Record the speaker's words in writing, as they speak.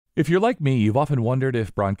If you're like me, you've often wondered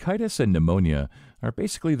if bronchitis and pneumonia are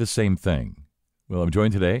basically the same thing. Well, I'm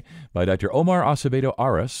joined today by Dr. Omar Acevedo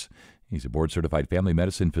Arus. He's a board-certified family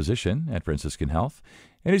medicine physician at Franciscan Health,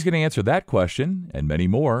 and he's going to answer that question and many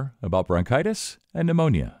more about bronchitis and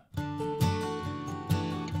pneumonia.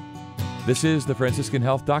 This is the Franciscan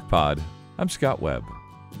Health Doc Pod. I'm Scott Webb.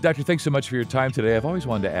 Doctor, thanks so much for your time today. I've always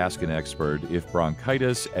wanted to ask an expert if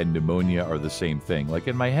bronchitis and pneumonia are the same thing. Like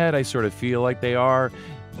in my head, I sort of feel like they are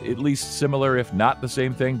at least similar, if not the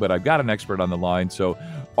same thing, but I've got an expert on the line. So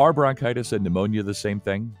are bronchitis and pneumonia the same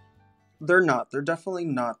thing? They're not. They're definitely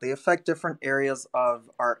not. They affect different areas of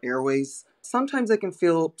our airways. Sometimes they can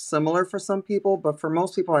feel similar for some people, but for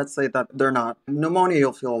most people, I'd say that they're not. Pneumonia,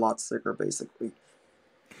 you'll feel a lot sicker, basically.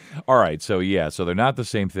 All right, so they're not the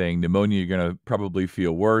same thing. Pneumonia, you're going to probably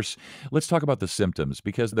feel worse. Let's talk about the symptoms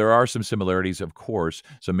because there are some similarities, of course.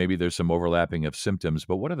 So maybe there's some overlapping of symptoms,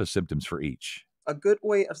 but what are the symptoms for each? A good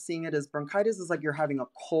way of seeing it is bronchitis is like you're having a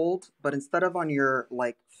cold, but instead of on your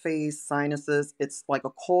face, sinuses, it's like a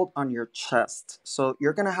cold on your chest. So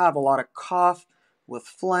you're gonna have a lot of cough with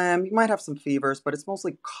phlegm. You might have some fevers, but it's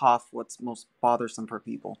mostly cough what's most bothersome for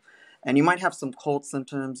people. And you might have some cold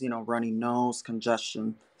symptoms, runny nose,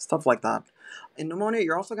 congestion, stuff like that. In pneumonia,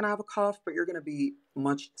 you're also gonna have a cough, but you're gonna be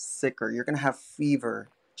much sicker. You're gonna have fever,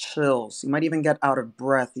 chills. You might even get out of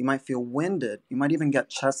breath. You might feel winded. You might even get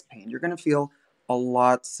chest pain. You're gonna feel a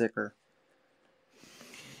lot sicker.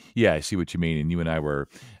 Yeah, I see what you mean. And you and I were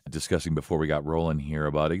discussing before we got rolling here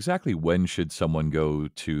about exactly when should someone go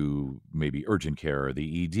to maybe urgent care or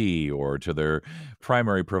the ED or to their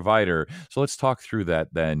primary provider. So let's talk through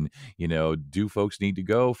that then. Do folks need to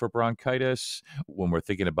go for bronchitis when we're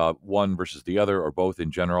thinking about one versus the other or both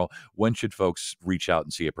in general? When should folks reach out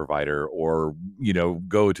and see a provider or,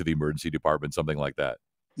 go to the emergency department, something like that?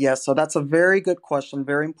 Yes, so that's a very good question,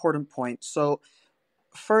 very important point. So,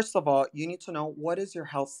 first of all, you need to know what is your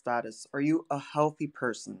health status? Are you a healthy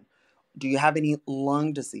person? Do you have any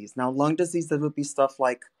lung disease? Now, lung disease, that would be stuff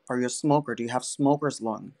like, are you a smoker? Do you have smoker's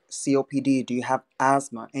lung? COPD? Do you have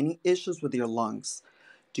asthma? Any issues with your lungs?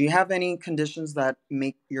 Do you have any conditions that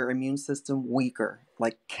make your immune system weaker,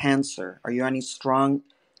 like cancer? Are you any strong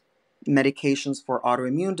medications for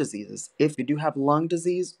autoimmune diseases? If you do have lung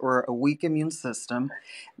disease or a weak immune system,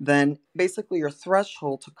 then basically your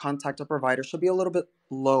threshold to contact a provider should be a little bit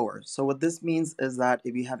lower. So, what this means is that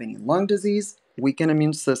if you have any lung disease, weakened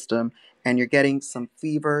immune system, and you're getting some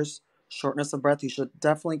fevers, shortness of breath, you should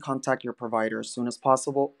definitely contact your provider as soon as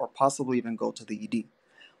possible or possibly even go to the ED.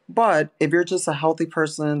 But if you're just a healthy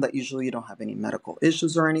person that usually you don't have any medical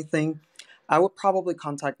issues or anything, I would probably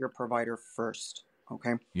contact your provider first.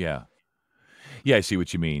 Okay. Yeah. Yeah, I see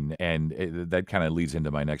what you mean. And that kind of leads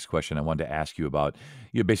into my next question. I wanted to ask you about,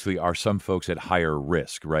 basically, are some folks at higher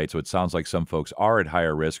risk, right? So it sounds like some folks are at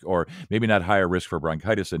higher risk, or maybe not higher risk for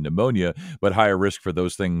bronchitis and pneumonia, but higher risk for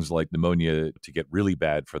those things like pneumonia to get really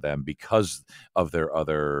bad for them because of their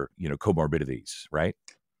other, comorbidities, right?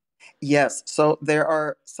 Yes, so there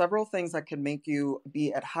are several things that can make you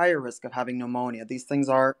be at higher risk of having pneumonia. These things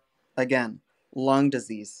are, again, lung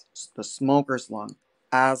disease, the smoker's lung,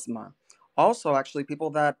 asthma. Also, actually, people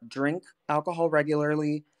that drink alcohol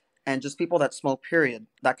regularly and just people that smoke, period,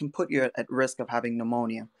 that can put you at risk of having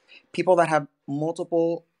pneumonia. People that have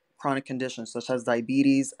multiple chronic conditions, such as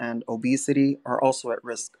diabetes and obesity, are also at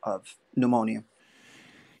risk of pneumonia.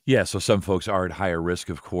 Yeah, so some folks are at higher risk,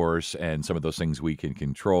 of course, and some of those things we can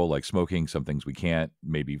control, like smoking, some things we can't,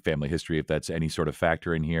 maybe family history, if that's any sort of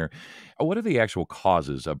factor in here. What are the actual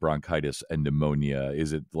causes of bronchitis and pneumonia?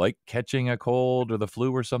 Is it like catching a cold or the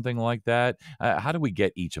flu or something like that? How do we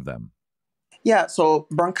get each of them? Yeah, so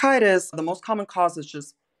bronchitis, the most common cause is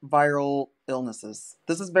just viral illnesses.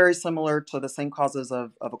 This is very similar to the same causes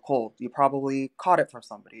of a cold. You probably caught it from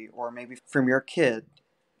somebody, or maybe from your kid,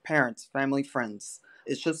 parents, family, friends.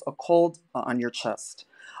 It's just a cold on your chest.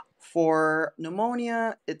 For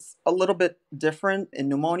pneumonia, it's a little bit different. In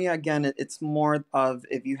pneumonia, again, it's more of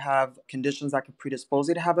if you have conditions that could predispose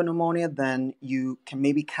you to have a pneumonia, then you can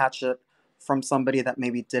maybe catch it from somebody that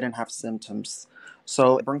maybe didn't have symptoms.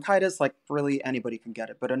 So bronchitis, like really anybody can get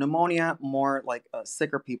it, but a pneumonia, more like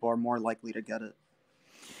sicker people are more likely to get it.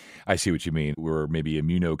 I see what you mean. We're maybe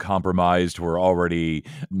immunocompromised. We're already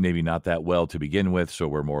maybe not that well to begin with, so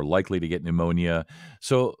we're more likely to get pneumonia.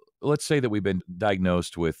 So let's say that we've been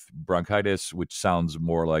diagnosed with bronchitis, which sounds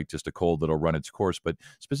more like just a cold that'll run its course, but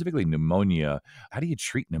specifically pneumonia. How do you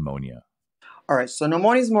treat pneumonia? All right, so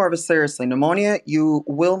pneumonia is more of a serious thing. Pneumonia, you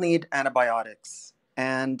will need antibiotics.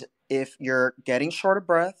 And if you're getting short of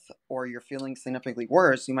breath or you're feeling significantly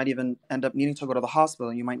worse, you might even end up needing to go to the hospital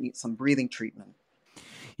and you might need some breathing treatment.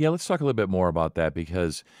 Yeah, let's talk a little bit more about that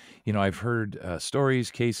because, I've heard stories,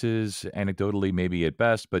 cases, anecdotally, maybe at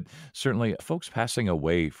best, but certainly folks passing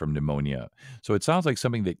away from pneumonia. So it sounds like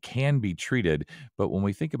something that can be treated. But when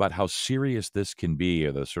we think about how serious this can be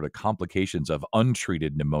or the sort of complications of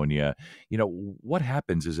untreated pneumonia, what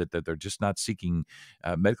happens? Is it that they're just not seeking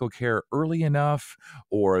medical care early enough?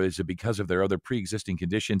 Or is it because of their other pre existing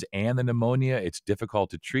conditions and the pneumonia? It's difficult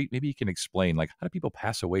to treat. Maybe you can explain, like, how do people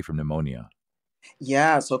pass away from pneumonia?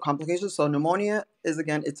 Yeah, so complications. So pneumonia is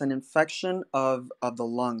again, it's an infection of the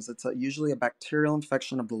lungs. It's usually a bacterial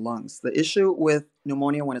infection of the lungs. The issue with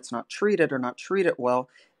pneumonia when it's not treated or not treated well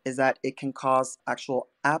is that it can cause actual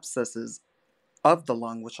abscesses of the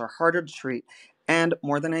lung, which are harder to treat. And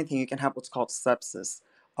more than anything, you can have what's called sepsis,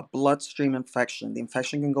 a bloodstream infection. The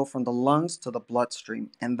infection can go from the lungs to the bloodstream.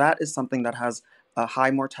 And that is something that has a high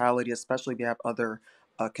mortality, especially if you have other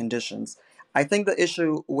conditions. I think the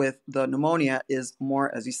issue with the pneumonia is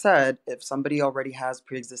more, as you said, if somebody already has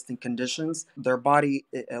pre existing conditions, their body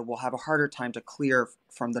will have a harder time to clear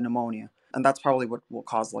from the pneumonia. And that's probably what will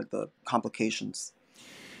cause like the complications.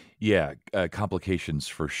 Yeah, complications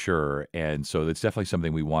for sure. And so it's definitely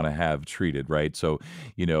something we want to have treated, right? So,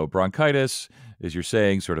 bronchitis, as you're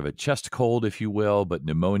saying, sort of a chest cold, if you will, but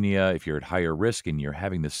pneumonia, if you're at higher risk and you're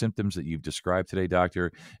having the symptoms that you've described today,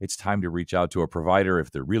 doctor, it's time to reach out to a provider.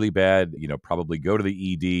 If they're really bad, probably go to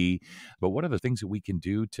the ED. But what are the things that we can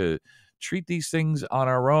do to treat these things on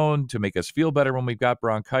our own to make us feel better when we've got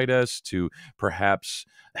bronchitis, to perhaps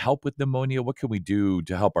help with pneumonia? What can we do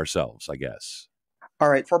to help ourselves, I guess? All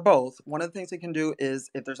right, for both, one of the things you can do is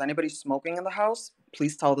if there's anybody smoking in the house,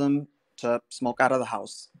 please tell them to smoke out of the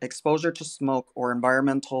house. Exposure to smoke or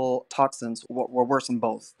environmental toxins will worsen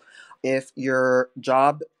both. If your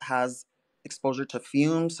job has exposure to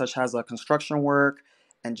fumes, such as construction work,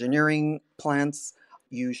 engineering plants,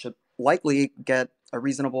 you should likely get a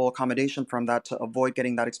reasonable accommodation from that to avoid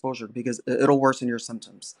getting that exposure because it'll worsen your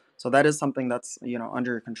symptoms. So that is something that's,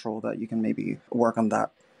 under your control that you can maybe work on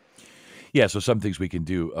that. Yeah, so some things we can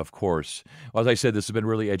do, of course. Well, as I said, this has been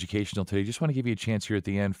really educational today. Just want to give you a chance here at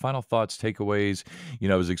the end. Final thoughts, takeaways.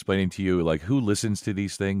 I was explaining to you like who listens to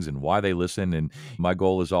these things and why they listen. And my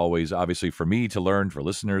goal is always, obviously, for me to learn, for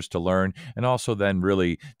listeners to learn, and also then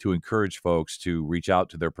really to encourage folks to reach out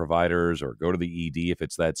to their providers or go to the ED if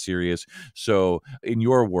it's that serious. So, in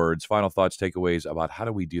your words, final thoughts, takeaways about how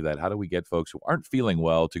do we do that? How do we get folks who aren't feeling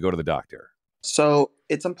well to go to the doctor? So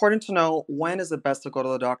it's important to know when is it best to go to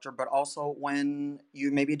the doctor, but also when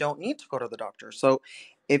you maybe don't need to go to the doctor. So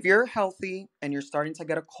if you're healthy and you're starting to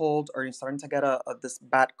get a cold or you're starting to get this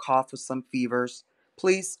bad cough with some fevers,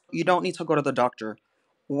 please, you don't need to go to the doctor.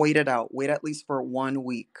 Wait it out. Wait at least for 1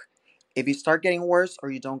 week. If you start getting worse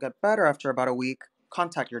or you don't get better after about a week,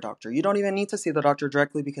 contact your doctor. You don't even need to see the doctor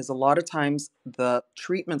directly because a lot of times the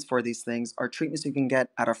treatments for these things are treatments you can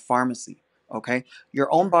get at a pharmacy. Okay?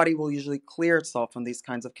 Your own body will usually clear itself from these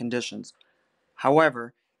kinds of conditions.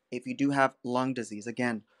 However, if you do have lung disease,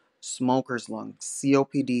 again, smoker's lung,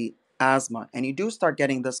 COPD, asthma, and you do start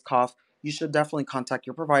getting this cough, you should definitely contact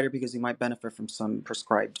your provider because you might benefit from some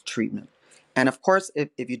prescribed treatment. And of course, if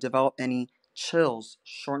you develop any chills,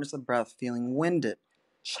 shortness of breath, feeling winded,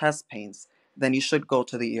 chest pains, then you should go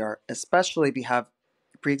to the ER, especially if you have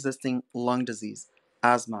pre-existing lung disease,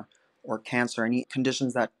 asthma, or cancer, any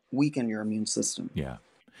conditions that weaken your immune system. Yeah.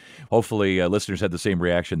 Hopefully, listeners had the same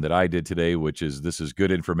reaction that I did today, which is this is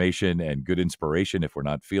good information and good inspiration if we're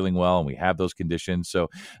not feeling well and we have those conditions. So,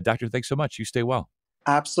 doctor, thanks so much. You stay well.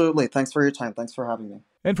 Absolutely. Thanks for your time. Thanks for having me.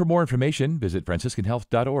 And for more information, visit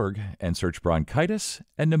franciscanhealth.org and search bronchitis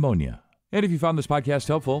and pneumonia. And if you found this podcast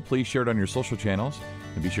helpful, please share it on your social channels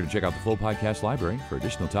and be sure to check out the full podcast library for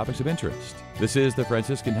additional topics of interest. This is the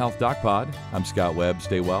Franciscan Health Doc Pod. I'm Scott Webb.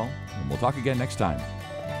 Stay well, and we'll talk again next time.